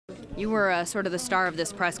You were sort of the star of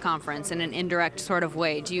this press conference in an indirect sort of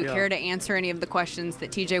way. Do you care to answer any of the questions that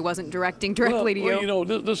TJ wasn't directing directly to you? Well, you know,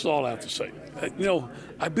 this is all I have to say. You know,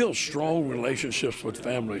 I build strong relationships with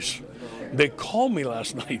families. They called me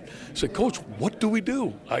last night, said, Coach, what do we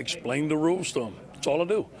do? I explained the rules to them. That's all I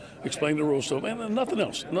do. Explain the rules to them, and nothing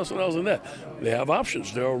else than that. They have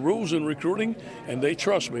options. There are rules in recruiting, and they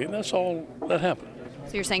trust me, and that's all that happened.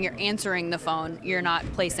 So you're saying you're answering the phone, you're not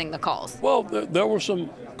placing the calls? Well, there were some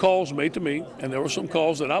calls made to me, and there were some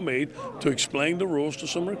calls that I made to explain the rules to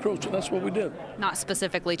some recruits, and that's what we did. Not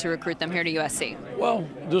specifically to recruit them here to USC? Well,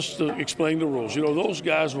 just to explain the rules. You know, those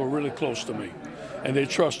guys were really close to me, and they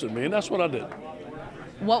trusted me, and that's what I did.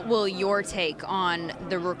 What will your take on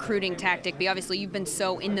the recruiting tactic be? Obviously, you've been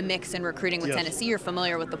so in the mix in recruiting with Tennessee. You're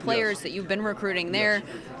familiar with the players that you've been recruiting there.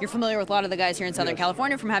 You're familiar with a lot of the guys here in Southern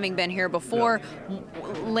California from having been here before.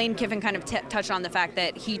 Lane Kiffin kind of touched on the fact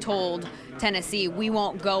that he told Tennessee, we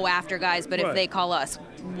won't go after guys, but if they call us.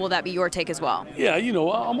 Will that be your take as well? Yeah, you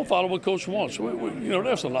know, I'm going to follow what Coach wants. You know,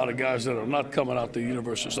 there's a lot of guys that are not coming out to the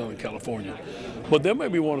University of Southern California. But there may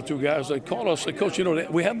be one or two guys that call us and say, Coach, you know,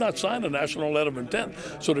 we have not signed a national letter of intent,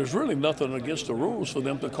 so there's really nothing against the rules for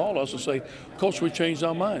them to call us and say, Coach, we changed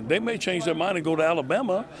our mind. They may change their mind and go to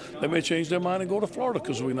Alabama. They may change their mind and go to Florida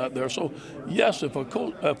because we're not there. So, yes, if a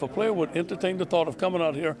player would entertain the thought of coming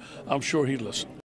out here, I'm sure he'd listen.